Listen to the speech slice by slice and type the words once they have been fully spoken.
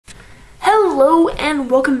Hello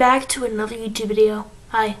and welcome back to another YouTube video.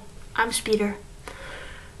 Hi, I'm Speeder.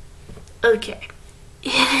 Okay,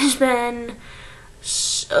 it has been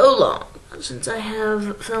so long since I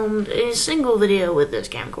have filmed a single video with this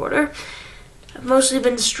camcorder. I've mostly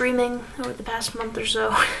been streaming over the past month or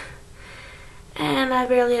so, and I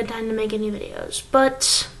barely had time to make any videos.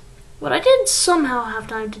 But what I did somehow have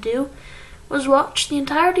time to do was watch the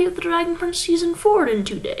entirety of the Dragon Prince Season 4 in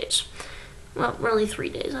 2 days. Well, really 3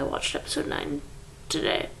 days. I watched episode 9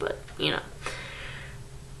 today, but, you know.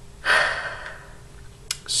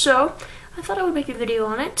 So, I thought I would make a video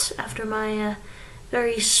on it after my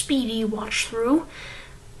very speedy watch-through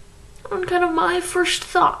on kind of my first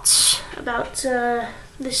thoughts about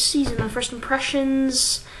this season, my first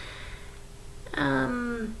impressions,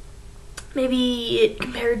 maybe it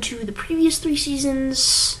compared to the previous 3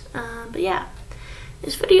 seasons, but yeah.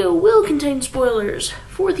 This video will contain spoilers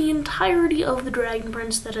for the entirety of the Dragon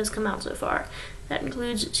Prince that has come out so far. That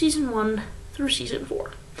includes Season 1 through Season 4.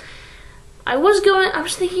 I was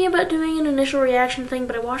thinking about doing an initial reaction thing,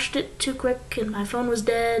 but I watched it too quick and my phone was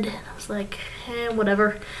dead. And I was like,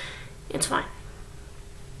 whatever. It's fine.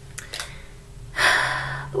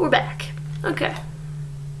 But we're back. Okay.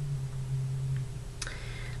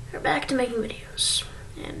 We're back to making videos.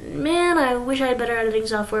 And man, I wish I had better editing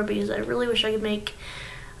software because I really wish I could make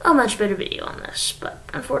a much better video on this, but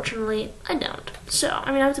unfortunately I don't. So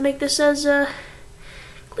I'm gonna have to make this as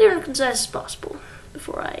clear and concise as possible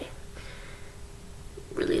before I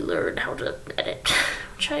really learn how to edit,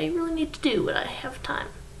 which I really need to do when I have time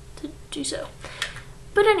to do so.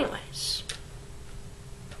 But anyways,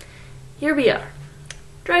 here we are.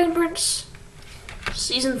 Dragon Prince,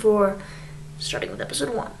 Season 4, starting with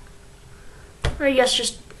Episode 1. Or I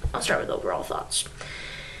guess I'll start with overall thoughts.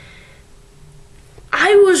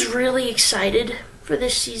 I was really excited for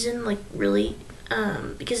this season, like really,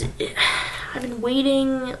 because I've been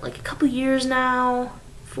waiting like a couple years now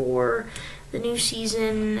for the new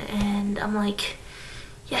season, and I'm like,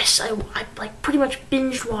 yes, I like pretty much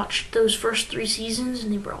binge watched those first 3 seasons,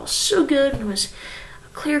 and they were all so good, and it was a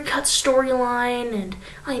clear-cut storyline, and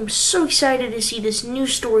I am so excited to see this new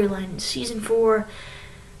storyline in Season 4.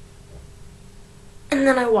 And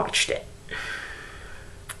then I watched it,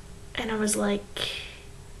 and I was like,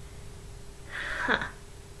 huh,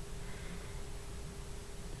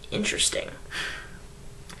 interesting.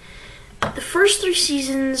 The first 3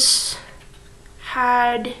 seasons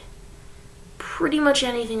had pretty much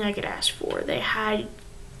anything I could ask for. They had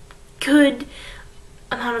good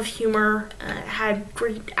amount of humor, had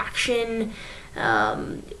great action,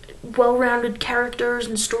 well-rounded characters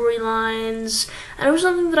and storylines, and it was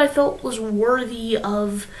something that I felt was worthy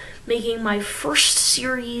of making my first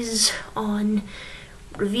series on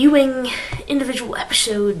reviewing individual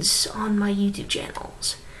episodes on my YouTube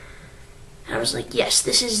channels. And I was like, yes,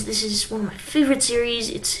 this is one of my favorite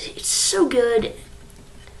series. It's so good.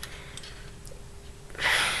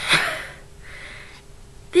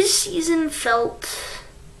 This season felt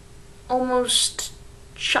almost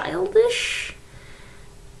childish,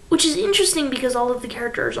 which is interesting because all of the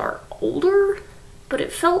characters are older, but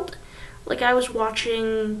it felt like I was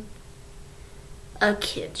watching a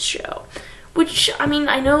kid's show. Which, I mean,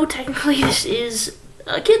 I know technically this is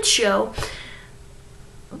a kid's show,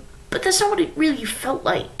 but that's not what it really felt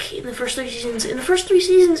like in the first 3 seasons. In the first 3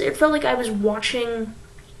 seasons, it felt like I was watching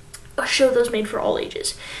a show that was made for all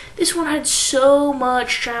ages. This one had so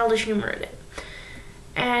much childish humor in it.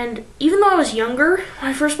 And even though I was younger,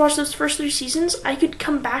 when I first watched those first 3 seasons, I could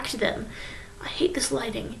come back to them. I hate this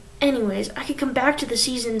lighting. Anyways, I could come back to the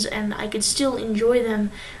seasons and I could still enjoy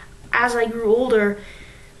them as I grew older.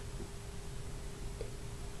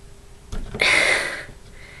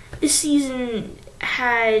 This season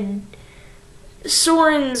had...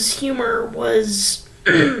 Soren's humor was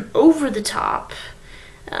over the top.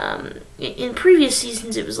 In previous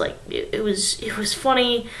seasons, it was like, it was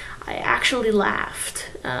funny. I actually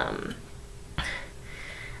laughed, and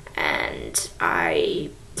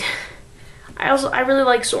I really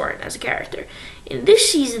like Soren as a character. In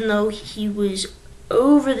this season, though, he was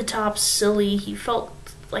over the top silly. He felt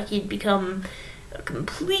like he'd become a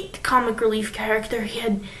complete comic relief character. He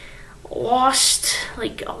had lost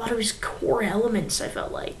like a lot of his core elements. I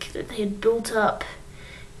felt like that they had built up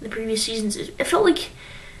in the previous seasons. It felt like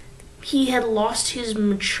he had lost his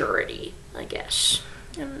maturity, I guess.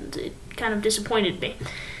 And it kind of disappointed me.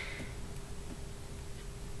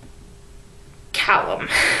 Callum.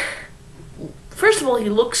 First of all, he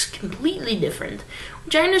looks completely different,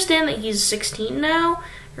 which I understand that he's 16 now,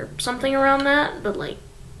 or something around that, but like,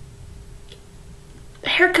 the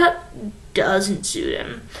haircut doesn't suit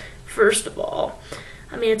him, first of all.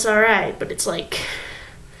 I mean, it's alright, but it's like,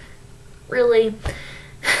 really?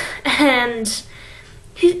 And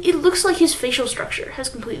it looks like his facial structure has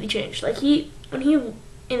completely changed. Like, in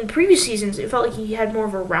previous seasons, it felt like he had more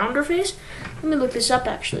of a rounder face. Let me look this up,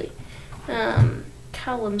 actually.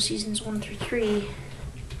 Callum, seasons 1 through 3.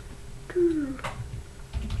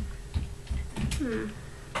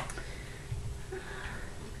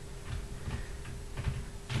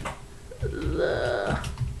 The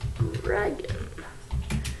Dragon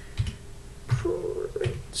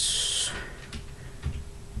Prince.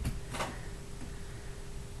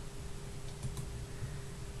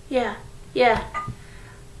 Yeah.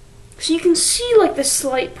 So you can see like the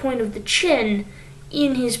slight point of the chin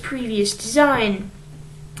in his previous design,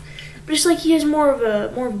 but it's like he has more of a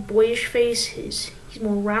boyish face. He's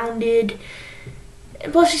more rounded,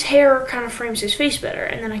 and plus his hair kind of frames his face better.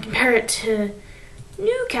 And then I compare it to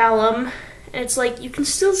new Callum, and it's like you can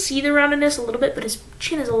still see the roundedness a little bit, but his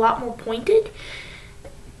chin is a lot more pointed.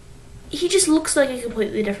 He just looks like a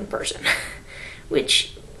completely different person,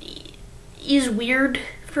 which is weird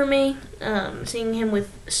for me, seeing him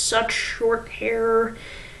with such short hair.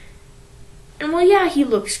 And well, yeah, he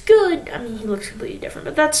looks good. I mean, he looks completely different,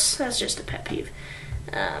 but that's just a pet peeve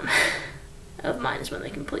of mine, is when they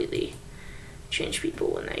completely change people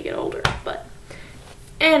when they get older. But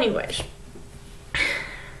anyways,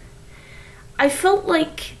 I felt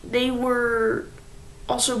like they were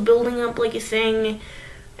also building up like a thing,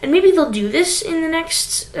 and maybe they'll do this in the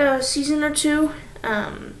next season or two,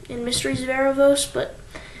 in Mysteries of Erebos, but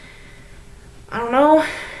I don't know.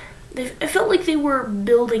 I felt like they were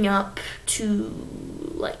building up to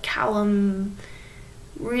like Callum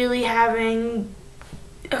really having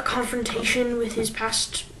a confrontation with his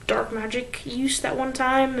past dark magic use that one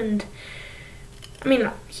time, and I mean,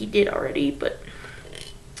 he did already, but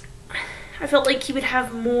I felt like he would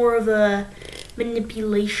have more of a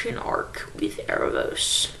manipulation arc with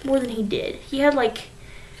Erebos, more than he did. He had like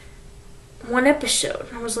one episode,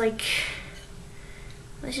 and I was like,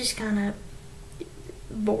 this is kind of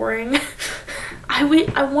boring. I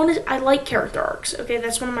like character arcs, okay?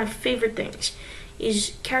 That's one of my favorite things,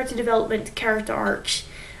 is character development, character arcs,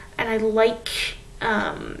 and I like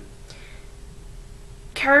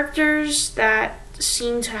characters that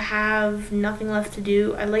seem to have nothing left to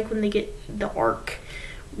do. I like when they get the arc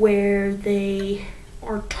where they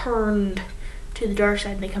are turned to the dark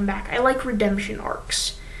side and they come back. I like redemption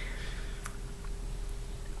arcs.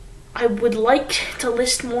 I would like to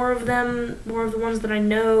list more of them, more of the ones that I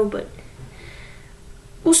know, but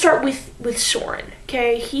we'll start with Soren,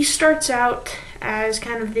 okay? He starts out as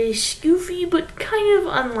kind of this goofy but kind of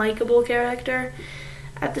unlikable character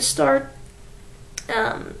at the start.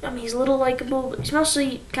 I mean, he's a little likable, but he's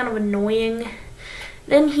mostly kind of annoying.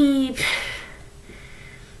 Then he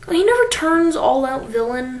never turns all-out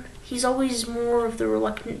villain. He's always more of the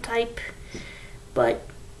reluctant type, but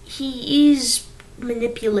he is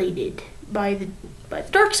manipulated by the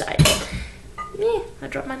dark side. Yeah, I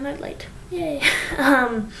dropped my nightlight. Yay.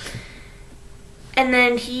 And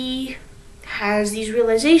then he has these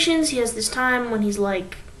realizations. He has this time when he's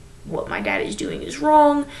like, what my dad is doing is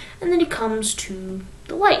wrong, and then he comes to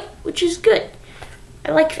the light, which is good.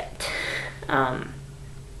 I like that.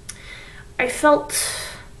 I felt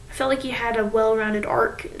like he had a well-rounded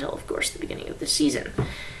arc until, of course, the beginning of the season.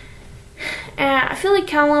 And I feel like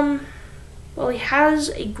Callum, well, he has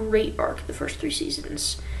a great arc the first 3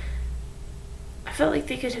 seasons. I felt like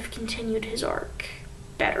they could have continued his arc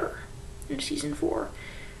better in season 4,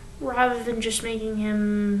 rather than just making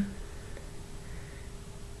him,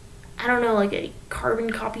 I don't know, like a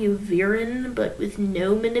carbon copy of Viren, but with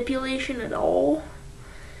no manipulation at all.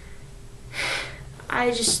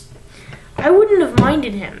 I wouldn't have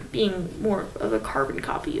minded him being more of a carbon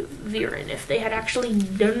copy of Viren if they had actually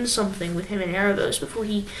done something with him in Erebos before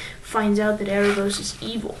he finds out that Erebos is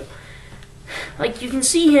evil. Like, you can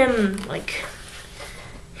see him, like,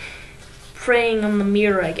 preying on the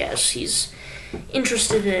mirror, I guess. He's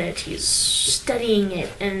interested in it, he's studying it,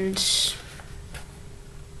 and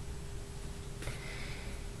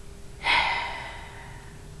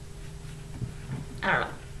I don't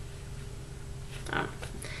know.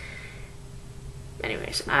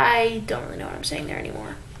 Anyways, I don't really know what I'm saying there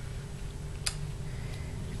anymore.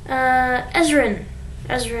 Ezran,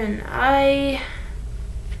 I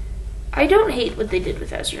don't hate what they did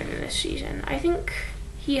with Ezran in this season. I think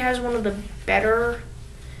he has one of the better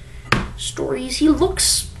stories. He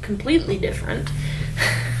looks completely different.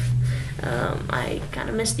 I kind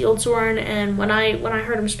of missed the old Soren, and when I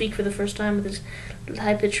heard him speak for the first time with his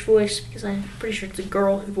high-pitched voice, because I'm pretty sure it's a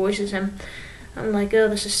girl who voices him, I'm like, oh,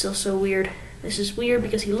 this is still so weird. This is weird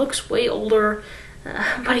because he looks way older,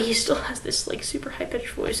 but he still has this like super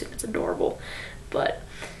high-pitched voice, and it's adorable. But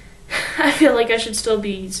I feel like I should still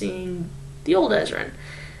be seeing the old Ezran,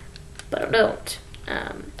 but I don't.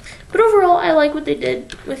 But overall, I like what they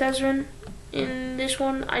did with Ezran in this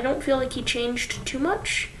one. I don't feel like he changed too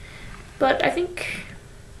much, but I think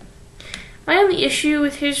my only issue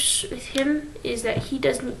with him is that he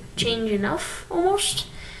doesn't change enough. Almost,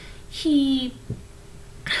 he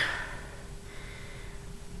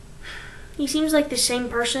seems like the same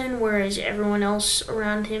person, whereas everyone else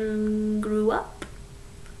around him grew up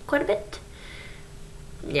quite a bit.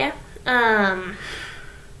 Yeah.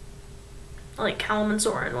 Like Callum and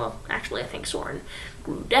Soren. Well, actually, I think Soren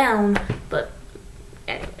grew down, but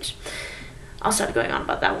anyways, I'll stop going on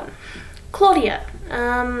about that one. Claudia.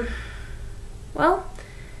 Well,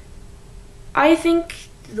 I think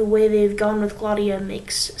the way they've gone with Claudia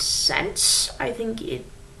makes sense. I think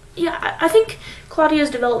Claudia's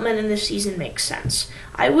development in this season makes sense.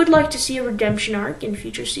 I would like to see a redemption arc in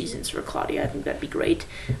future seasons for Claudia. I think that'd be great.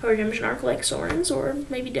 A redemption arc like Soren's, or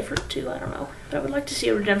maybe different too, I don't know. But I would like to see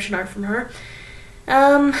a redemption arc from her.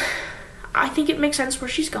 I think it makes sense where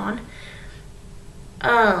she's gone.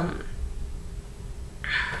 My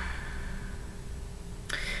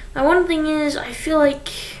one thing is, I feel like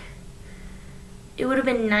it would have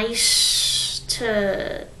been nice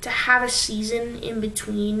to have a season in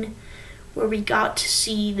between where we got to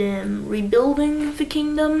see them rebuilding the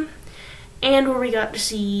kingdom, and where we got to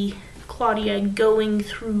see Claudia going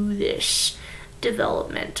through this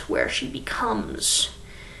development where she becomes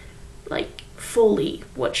like fully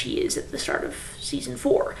what she is at the start of season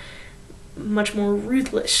 4. Much more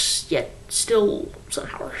ruthless, yet still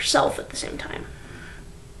somehow herself at the same time.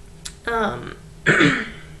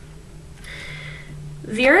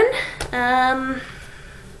 Viren,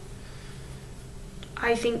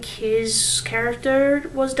 I think his character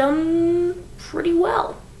was done pretty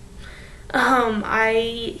well.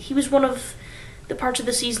 He was one of the parts of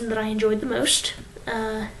the season that I enjoyed the most.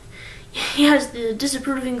 He has the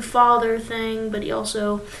disapproving father thing, but he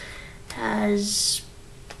also has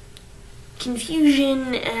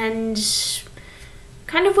confusion and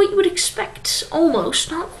kind of what you would expect, almost,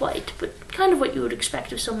 not quite, but kind of what you would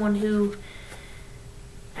expect of someone who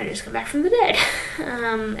had just come back from the dead,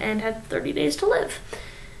 and had 30 days to live.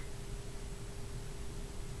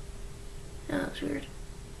 Oh, that's weird.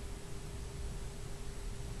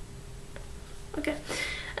 Okay.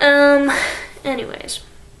 Anyways.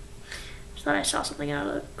 Just thought I saw something out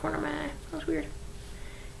of the corner of my eye. That was weird.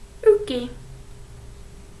 Okay.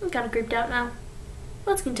 I'm kind of creeped out now.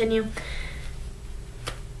 Let's continue.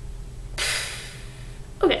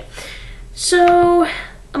 Okay. So,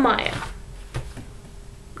 Amaya.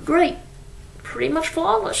 Great. Pretty much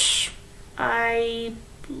flawless. I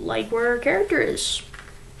like where her character is.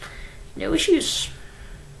 No issues.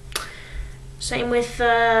 Same with,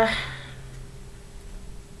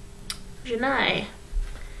 Janai.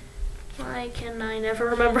 Why can I never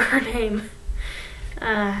remember her name?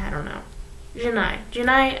 I don't know. Janai.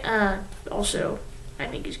 Janai, also, I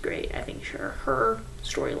think is great. I think her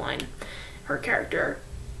storyline, her character,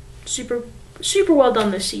 super well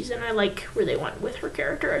done this season. I like where they went with her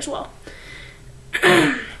character as well.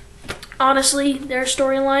 Honestly, their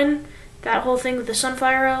storyline, that whole thing with the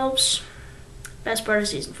Sunfire Elves, best part of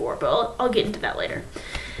season 4, but I'll get into that later.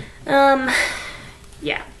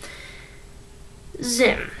 Yeah.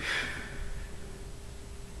 Zim.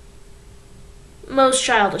 Most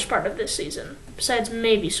childish part of this season, besides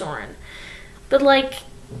maybe Soren. But, like,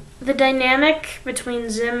 the dynamic between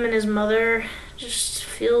Zim and his mother just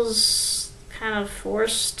feels kind of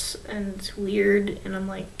forced and weird, and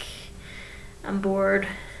I'm bored.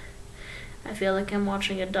 I feel like I'm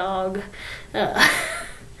watching a dog, and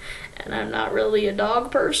I'm not really a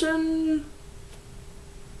dog person.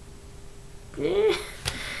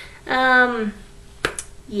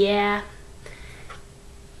 Yeah.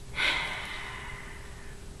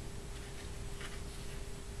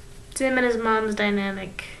 Zim and his mom's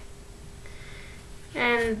dynamic.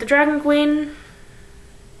 And the Dragon Queen,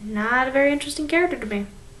 not a very interesting character to me.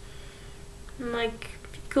 I'm like,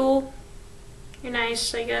 cool. You're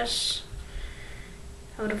nice, I guess.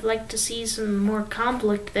 I would have liked to see some more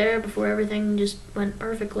conflict there before everything just went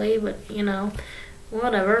perfectly, but, you know,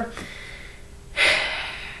 whatever.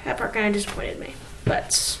 That part kind of disappointed me.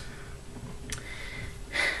 But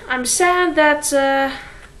I'm sad that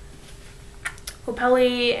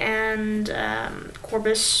Opeli and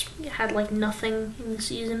Corbus had like nothing in the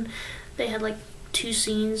season. They had like 2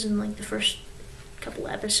 scenes in like the first couple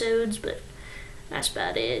episodes, but that's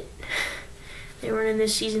about it. They weren't in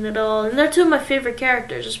this season at all, and they're 2 of my favorite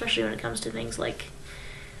characters, especially when it comes to things like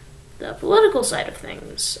the political side of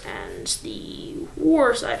things and the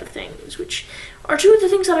war side of things, which are two of the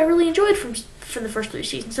things that I really enjoyed from the first 3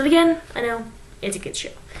 seasons. And again, I know it's a kids show,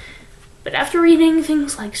 but after reading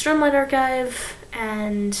things like Stormlight Archive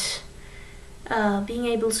and being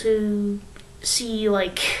able to see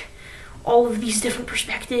like all of these different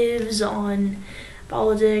perspectives on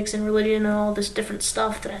politics and religion and all this different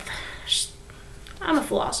stuff, that I'm a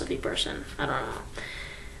philosophy person. I don't know.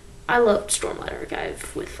 I loved Stormlight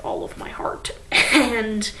Archive with all of my heart,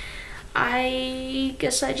 and I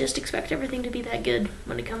guess I just expect everything to be that good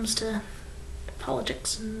when it comes to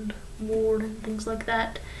politics and war and things like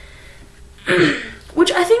that.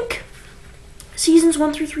 Which I think seasons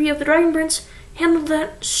 1 through 3 of The Dragon Prince handled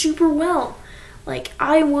that super well. Like,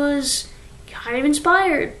 I was kind of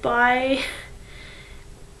inspired by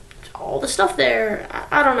all the stuff there.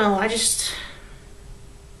 I don't know,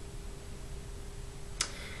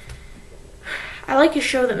 I like a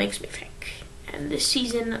show that makes me think, and this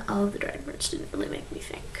season of The Dragon Prince didn't really make me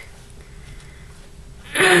think.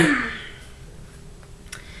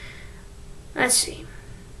 Let's see.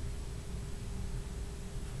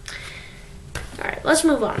 Alright, let's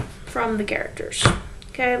move on from the characters.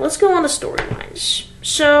 Okay, let's go on to storylines.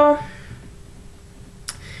 So,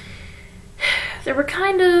 there were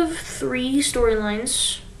kind of 3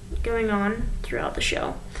 storylines going on throughout the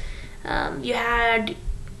show. Throughout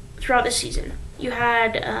the season. You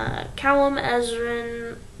had Callum,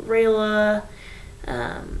 Ezran, Rayla,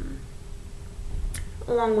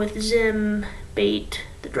 along with Zim, Bait,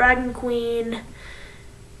 the Dragon Queen,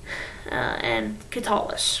 and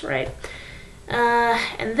Katalis, right?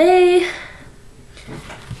 And they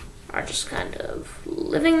are just kind of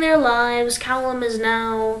living their lives. Callum is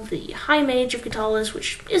now the High Mage of Katalis,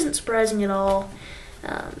 which isn't surprising at all,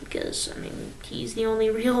 because, I mean, he's the only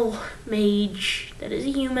real mage that is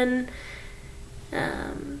a human.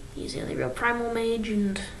 He's the only real primal mage,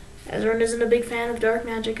 and Ezran isn't a big fan of dark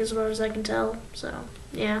magic as far as I can tell, so,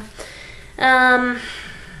 yeah.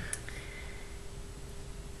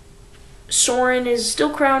 Soren is still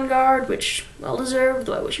Crown Guard, which, well deserved,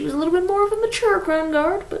 though I wish he was a little bit more of a mature Crown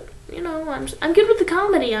Guard, but, you know, I'm good with the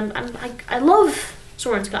comedy. I love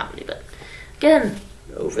Soren's comedy, but, again,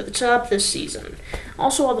 over the top this season.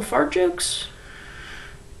 Also, all the fart jokes,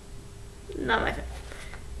 not my thing.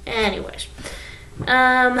 Anyways.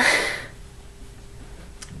 Kind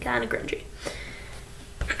of cringy.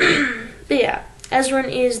 But yeah,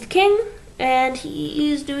 Ezran is the king, and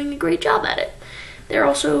he is doing a great job at it. They're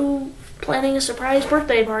also planning a surprise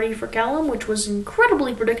birthday party for Callum, which was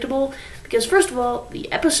incredibly predictable, because first of all,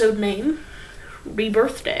 the episode name,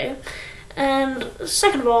 Rebirth Day, and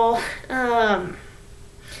second of all,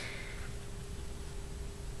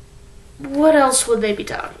 what else would they be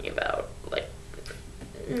talking about? Like,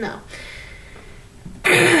 no.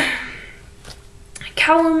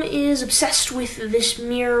 Callum is obsessed with this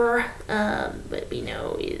mirror, that we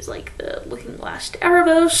know is like the Looking Glass to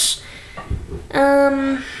Erebos.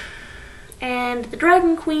 And the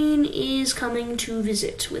Dragon Queen is coming to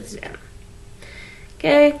visit with Zim.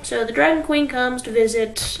 Okay, so the Dragon Queen comes to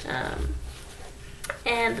visit,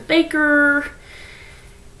 and the baker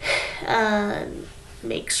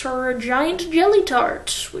makes her a giant jelly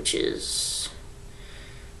tart, which is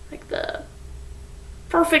like the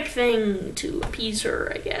perfect thing to appease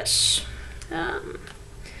her, I guess.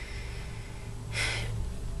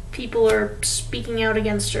 People are speaking out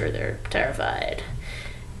against her. They're terrified.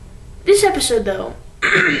 This episode, though,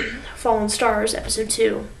 Fallen Stars, episode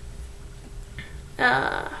 2,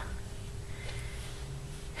 or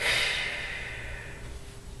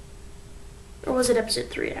was it episode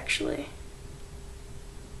 3, actually?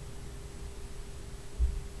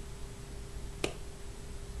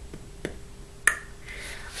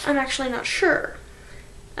 I'm actually not sure.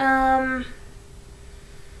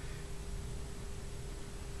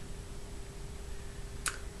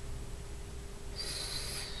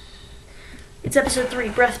 It's episode 3,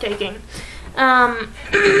 Breathtaking.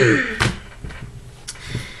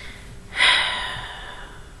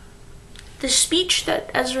 The speech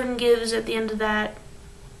that Ezran gives at the end of that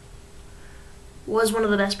was one of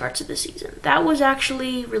the best parts of the season. That was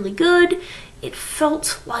actually really good. It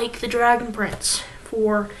felt like The Dragon Prince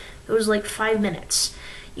for those like 5 minutes.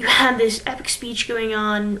 You had this epic speech going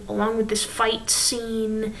on along with this fight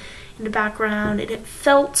scene in the background, and it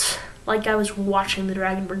felt like I was watching The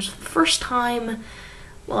Dragon Prince for the first time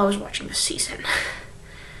while I was watching this season.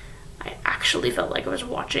 I actually felt like I was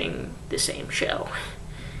watching the same show.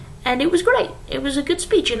 And it was great. It was a good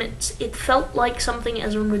speech, and it felt like something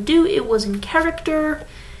Ezran would do. It was in character,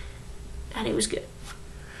 and it was good.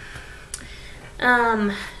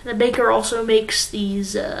 The baker also makes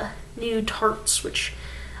these new tarts, which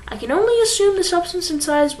I can only assume the substance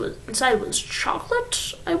inside was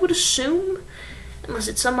chocolate, I would assume. Unless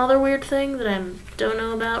it's some other weird thing that I don't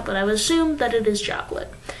know about, but I would assume that it is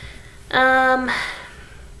chocolate.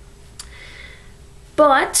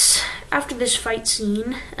 But after this fight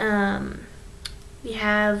scene, we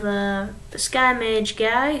have the Sky Mage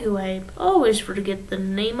guy, who I always forget the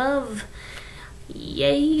name of.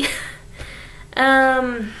 Yay.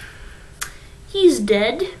 He's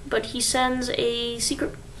dead, but he sends a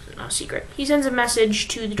he sends a message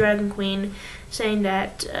to the Dragon Queen saying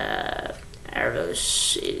that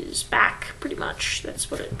Erebos is back, pretty much.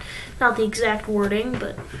 That's what it, not the exact wording,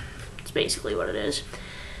 but it's basically what it is.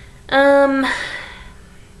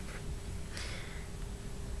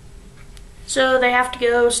 So they have to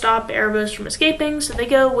go stop Erebos from escaping, so they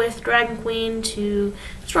go with Dragon Queen to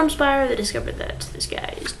Stormspire. They discover that this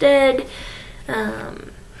guy is dead,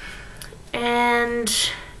 and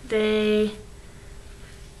they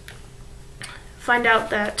find out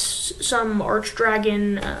that some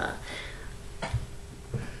archdragon,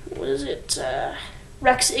 what is it,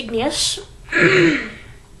 Rex Igneous,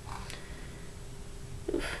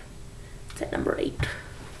 oof, it's at number 8.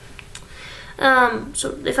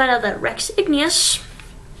 So they find out that Rex Igneous,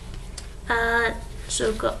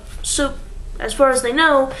 so as far as they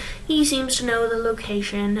know, he seems to know the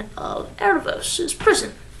location of Erebos'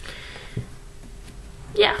 prison.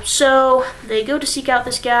 Yeah, so they go to seek out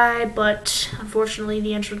this guy, but unfortunately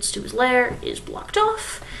the entrance to his lair is blocked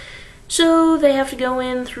off. So they have to go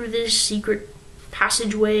in through this secret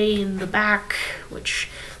passageway in the back, which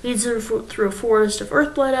leads them through a forest of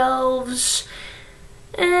Earthblood elves.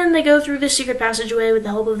 And they go through this secret passageway with the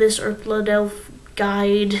help of this Earthblood elf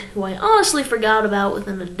guide, who I honestly forgot about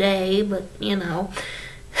within a day, but you know.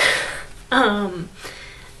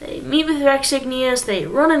 They meet with Rex Igneous, they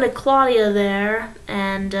run into Claudia there,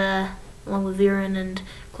 and along with Viren and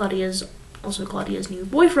Claudia's new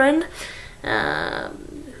boyfriend,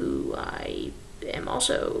 who I am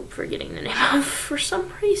also forgetting the name of for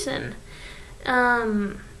some reason.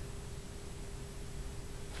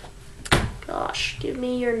 Gosh, give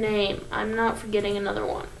me your name. I'm not forgetting another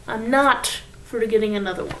one.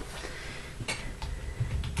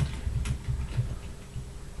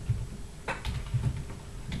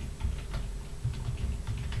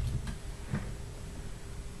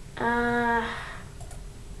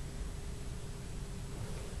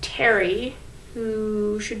 Terry,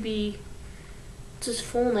 who should be, what's his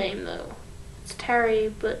full name though? It's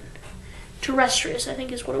Terry, but Terrestrius, I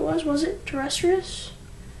think is what it was. Was it Terrestrius?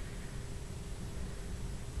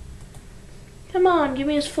 Come on, give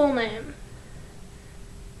me his full name.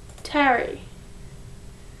 Terry.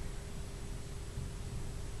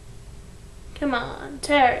 Come on,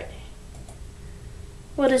 Terry.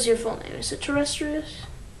 What is your full name? Is it Terrestrius?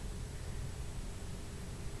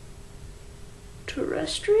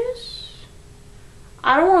 Terrestrius?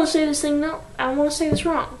 I don't want to say this thing, no. I don't want to say this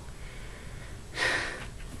wrong.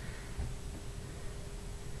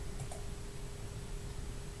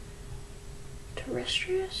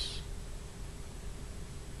 Terrestrius?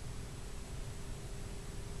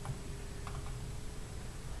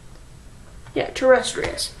 Yeah,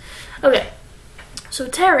 Terrestrius. Okay. So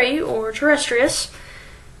Terry, or Terrestrius,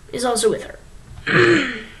 is also with her.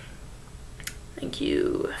 Thank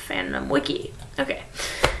you, Fandom Wiki. Okay.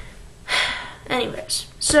 Anyways,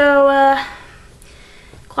 so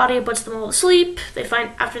Claudia puts them all to sleep.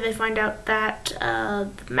 After they find out that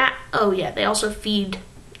they also feed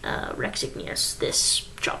Rex Igneous this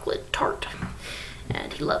chocolate tart,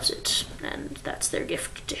 and he loves it, and that's their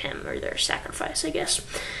gift to him, or their sacrifice, I guess.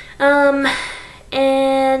 And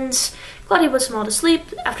Claudia puts them all to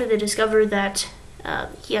sleep after they discover that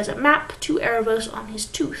he has a map to Erebos on his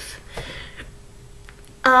tooth.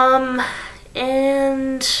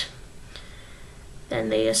 And then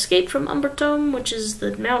they escape from Umbertome, which is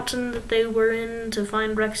the mountain that they were in, to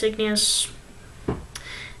find Rex Igneous.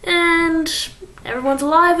 And everyone's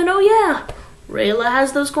alive, and oh yeah, Rayla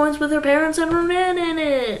has those coins with her parents and Ronan in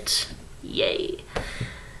it. Yay.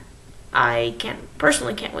 I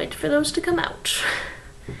personally can't wait for those to come out.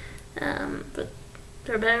 But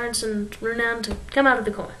their parents and Ronan to come out of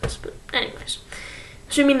the coins. But anyways,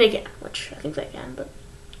 assuming they can, which I think they can, but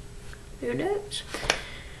who knows?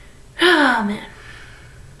 Oh man.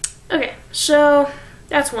 Okay, so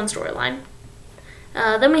that's one storyline.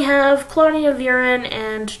 Then we have Claudia, Viren,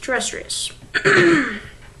 and Terrestrius.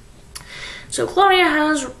 So Claudia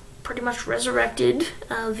has pretty much resurrected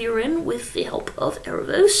Viren with the help of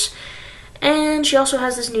Erebos, and she also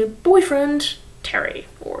has this new boyfriend, Terry,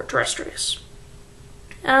 or Terrestrius.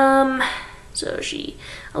 So she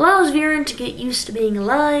allows Viren to get used to being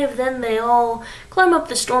alive, then they all climb up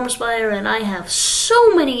the storm spire, and I have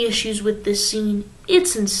so many issues with this scene.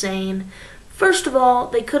 It's insane. First of all,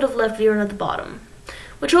 they could have left Viren at the bottom,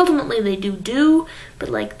 which ultimately they do, but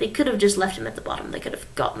like they could have just left him at the bottom. They could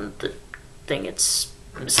have gotten the thing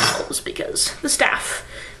themselves, because the staff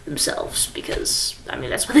themselves, because I mean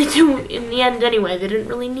that's what they do in the end anyway. They didn't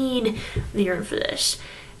really need Viren for this.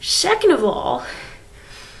 Second of all,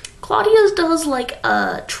 Claudius does like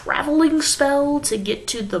a traveling spell to get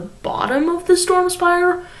to the bottom of the storm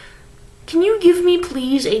spire. Can you give me,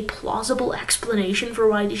 please, a plausible explanation for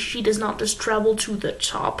why she does not just travel to the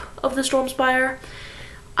top of the storm spire?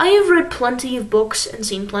 I have read plenty of books and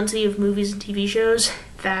seen plenty of movies and TV shows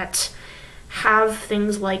that have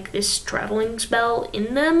things like this traveling spell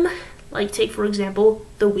in them. Like, take, for example,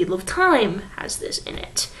 The Wheel of Time has this in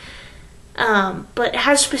it. But it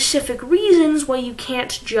has specific reasons why you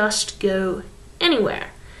can't just go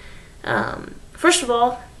anywhere. First of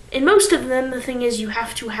all, in most of them, the thing is you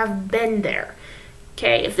have to have been there.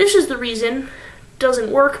 Okay, if this is the reason,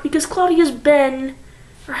 doesn't work because Claudia's been,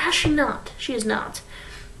 or has she not? She is not.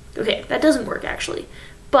 Okay, that doesn't work actually.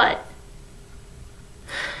 But,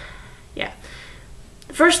 yeah.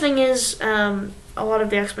 The first thing is, a lot of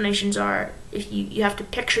the explanations are if you have to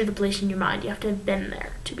picture the place in your mind. You have to have been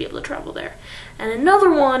there to be able to travel there. And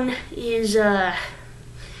another one is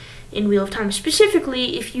in Wheel of Time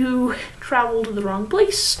specifically, if you travel to the wrong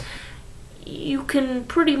place, you can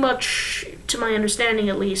pretty much, to my understanding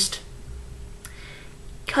at least,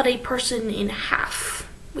 cut a person in half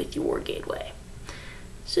with your gateway.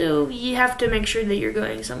 So you have to make sure that you're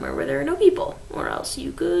going somewhere where there are no people, or else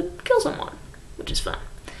you could kill someone, which is fun.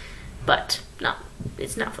 But no,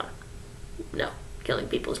 it's not fun. No, killing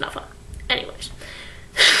people is not fun. Anyways.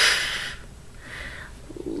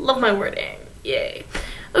 Love my wording. Yay.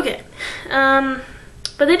 Okay.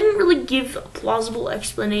 But they didn't really give a plausible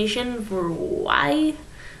explanation for why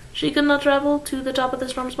she could not travel to the top of the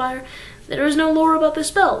storm spire. There is no lore about this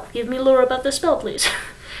spell. Give me lore about this spell, please.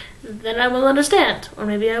 Then I will understand. Or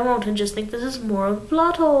maybe I won't and just think this is more of a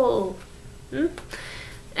plot hole.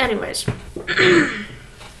 Anyways.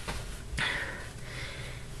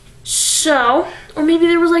 So, or maybe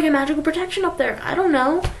there was like a magical protection up there. I don't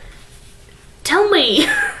know. Tell me.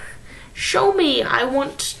 Show me. I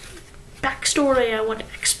want backstory. I want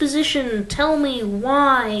exposition. Tell me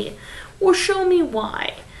why. Or show me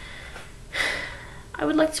why. I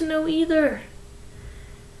would like to know either.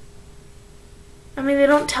 I mean, they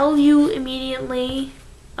don't tell you immediately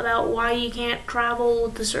about why you can't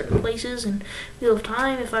travel to certain places in Wheel of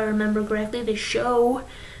Time. If I remember correctly, they show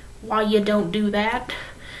why you don't do that.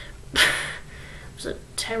 It was a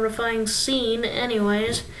terrifying scene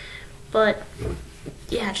anyways, but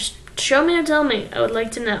yeah, just show me or tell me. I would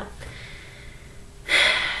like to know.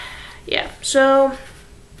 Yeah, so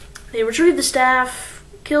they retrieve the staff,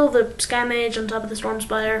 kill the Sky Mage on top of the Storm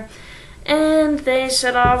Spire, and they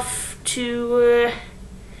set off to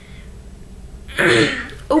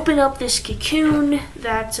open up this cocoon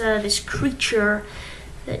that this creature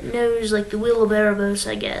that knows like the will of Erebos,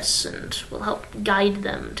 I guess, and will help guide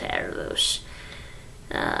them to Erebos.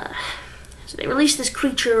 So they release this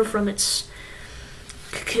creature from its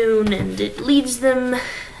cocoon, and it leads them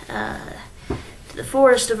to the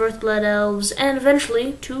forest of Earthblood Elves, and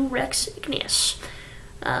eventually to Rex Igneous,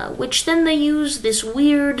 which then they use this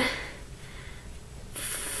weird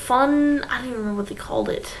fun, I don't even remember what they called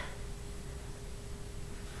it.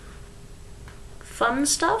 Fun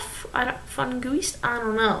stuff? Fun gooey stuff? I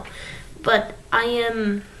don't know. But I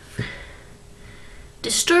am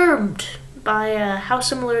disturbed by how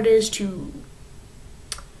similar it is to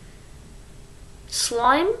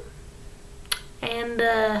slime and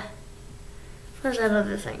what is that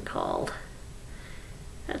other thing called?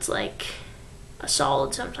 That's like a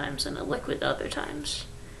solid sometimes and a liquid other times.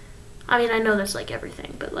 I mean, I know that's like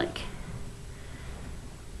everything, but like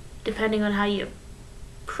depending on how you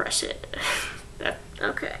press it.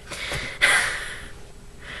 Okay.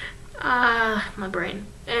 My brain.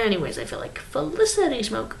 Anyways, I feel like Felicity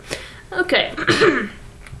Smoke. Okay.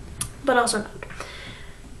 But also not.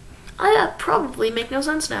 I probably make no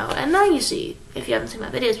sense now, and now you see, if you haven't seen my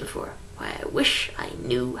videos before, why I wish I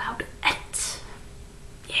knew how to edit.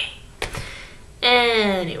 Yay.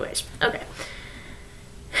 Anyways, okay.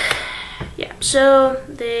 Yeah, so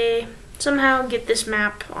they somehow get this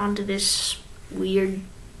map onto this weird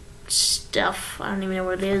stuff. I don't even know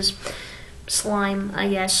what it is. Slime, I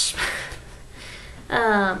guess.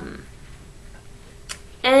 And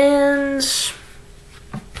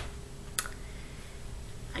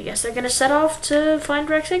I guess they're gonna set off to find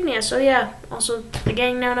Rex Ignia. So yeah, also the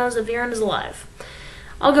gang now knows that Viren is alive.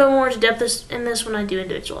 I'll go more into depth in this when I do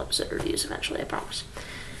individual episode reviews eventually, I promise.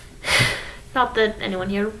 Not that anyone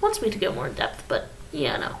here wants me to go more in depth, but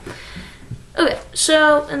yeah, no. Okay,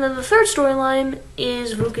 so, and then the third storyline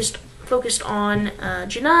is focused on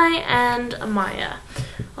Janai and Amaya,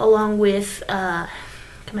 along with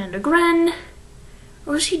Commander Gren.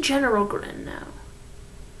 Or is he General Gren now?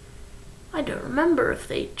 I don't remember if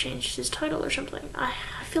they changed his title or something. I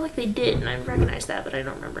feel like they did, and I recognize that, but I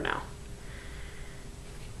don't remember now.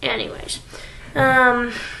 Anyways,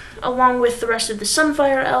 along with the rest of the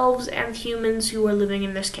Sunfire Elves and humans who are living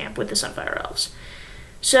in this camp with the Sunfire Elves.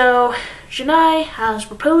 So, Janai has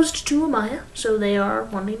proposed to Amaya, so they are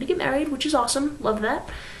wanting to get married, which is awesome. Love that.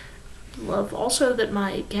 Love also that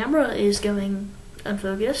my camera is going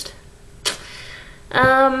unfocused.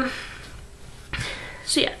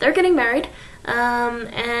 So yeah, they're getting married,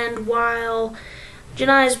 and while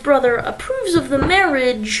Janai's brother approves of the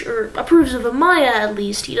marriage, or approves of Amaya at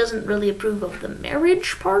least, he doesn't really approve of the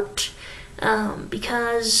marriage part,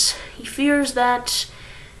 because he fears that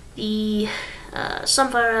the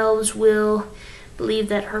Sunfire Elves will believe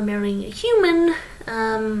that her marrying a human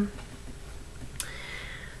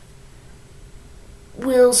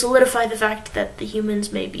will solidify the fact that the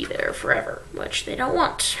humans may be there forever, which they don't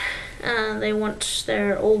want. They want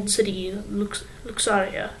their old city,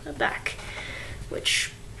 Luxaria, back,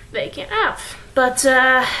 which they can't have. But,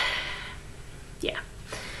 yeah.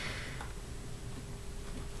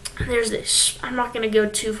 There's this. I'm not going to go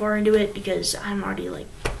too far into it because I'm already, like,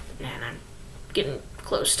 man, I'm getting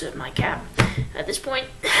close to my cap at this point.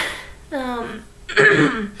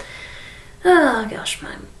 Oh gosh,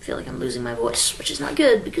 I feel like I'm losing my voice, which is not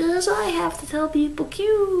good because I have to tell people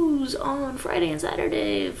cues on Friday and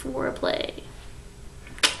Saturday for a play.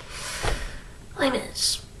 Les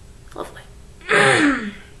Mis. Lovely.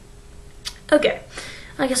 Okay,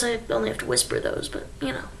 I guess I only have to whisper those, but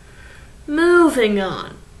you know. Moving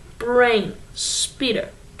on. Brain. Speeder.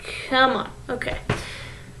 Come on. Okay.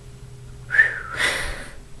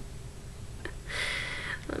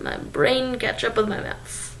 Let my brain catch up with my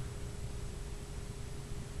mouth.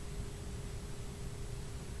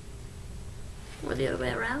 Or the other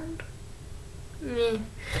way around? Meh.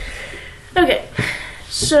 Okay,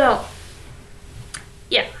 so,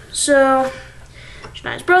 yeah, so,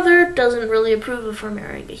 Janai's brother doesn't really approve of her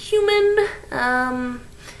marrying a human,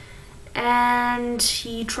 and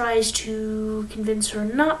he tries to convince her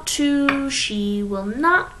not to. She will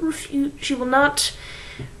not refuse,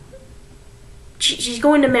 she's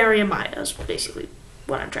going to marry Amaya, is basically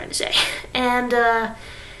what I'm trying to say, and,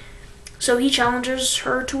 so he challenges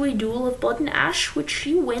her to a duel of blood and ash, which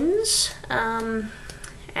she wins,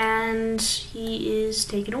 and he is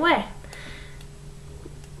taken away.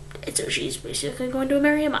 And so she's basically going to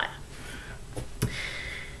marry Amaya.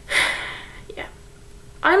 Yeah.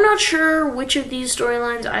 I'm not sure which of these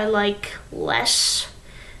storylines I like less.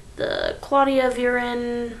 The Claudia,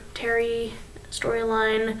 Viren, Terry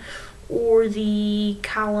storyline, or the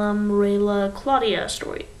Callum, Rayla, Claudia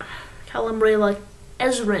story. Callum, Rayla,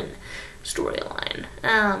 Ezrin storyline.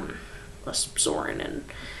 Plus Soren and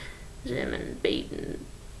Zim and Bait and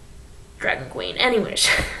Dragon Queen. Anyways,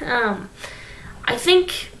 I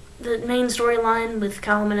think the main storyline with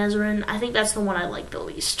Callum and Ezrin, I think that's the one I like the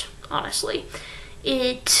least, honestly.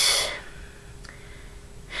 It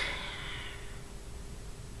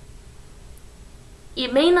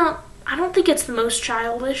may not, I don't think it's the most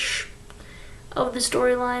childish of the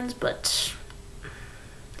storylines, but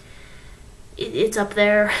it's up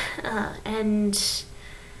there, and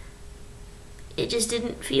it just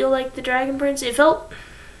didn't feel like the Dragon Prince. It felt,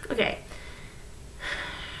 okay,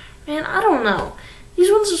 man, I don't know.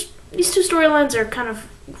 These two storylines are kind of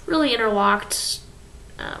really interlocked,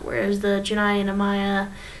 whereas the Janai and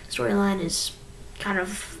Amaya storyline is kind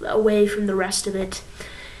of away from the rest of it.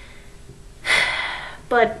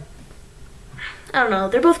 But I don't know,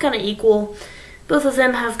 they're both kind of equal. Both of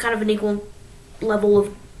them have kind of an equal level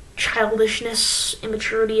of childishness,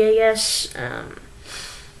 immaturity, I guess.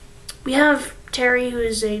 We have Terry, who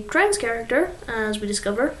is a trans character, as we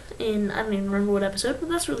discover in, I don't even remember what episode, but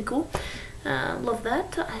that's really cool. Love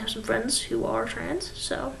that. I have some friends who are trans,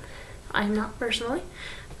 so I'm not personally,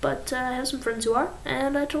 but I have some friends who are,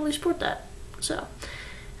 and I totally support that. So,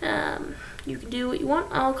 you can do what you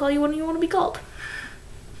want. I'll call you what you want to be called.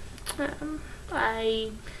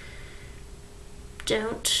 I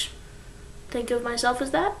don't think of myself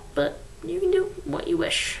as that, but you can do what you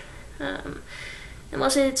wish.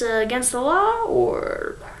 Unless it's against the law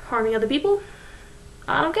or harming other people,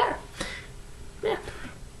 I don't care. Yeah.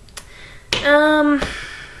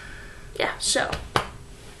 yeah, so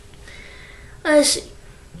let's see.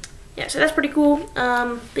 Yeah, so that's pretty cool.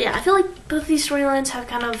 But yeah, I feel like both these storylines have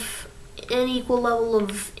kind of an equal level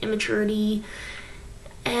of immaturity,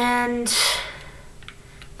 and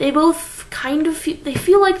they both kind of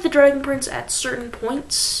feel like the Dragon Prince at certain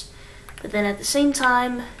points, but then at the same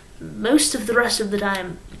time, most of the rest of the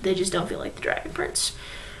time, they just don't feel like the Dragon Prince.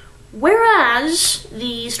 Whereas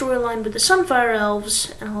the storyline with the Sunfire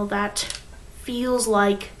Elves and all that feels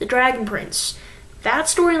like the Dragon Prince. That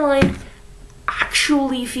storyline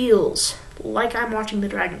actually feels like I'm watching the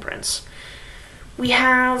Dragon Prince. We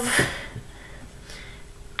have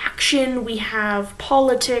action, we have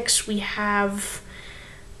politics, we have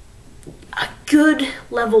a good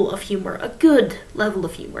level of humor,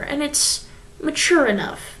 and it's mature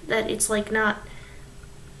enough that it's like not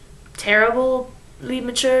terribly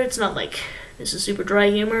mature. It's not like this is super dry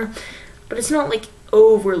humor, but it's not like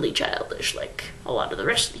overly childish like a lot of the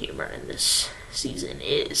rest of the humor in this season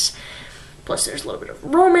is. Plus there's a little bit of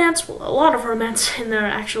romance, well, a lot of romance in there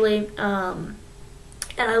actually, and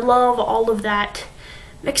I love all of that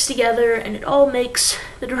mixed together, and it all makes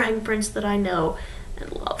the Dragon Prince that I know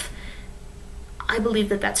and love. I believe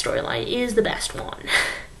that that storyline is the best one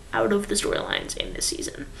out of the storylines in this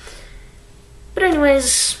season. But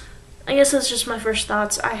anyways, I guess that's just my first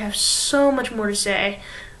thoughts. I have so much more to say,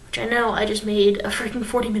 which I know I just made a freaking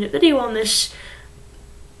 40-minute video on this,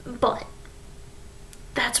 but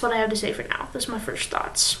that's what I have to say for now. That's my first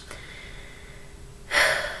thoughts.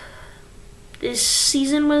 This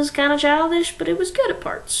season was kind of childish, but it was good at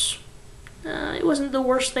parts. It wasn't the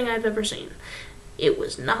worst thing I've ever seen. It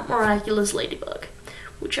was not Miraculous Ladybug,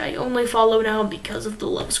 which I only follow now because of the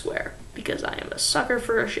Love Square, because I am a sucker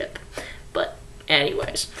for a ship. But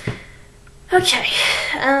anyways, okay.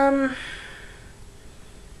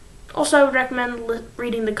 Also, I would recommend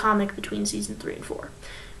reading the comic between season 3 and 4.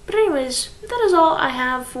 But anyways, that is all I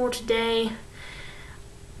have for today.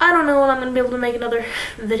 I don't know when I'm going to be able to make another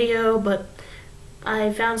video, but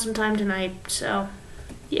I found some time tonight, so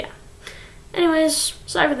yeah. Anyways,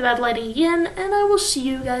 sorry for the bad lighting again, and I will see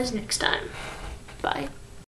you guys next time. Bye.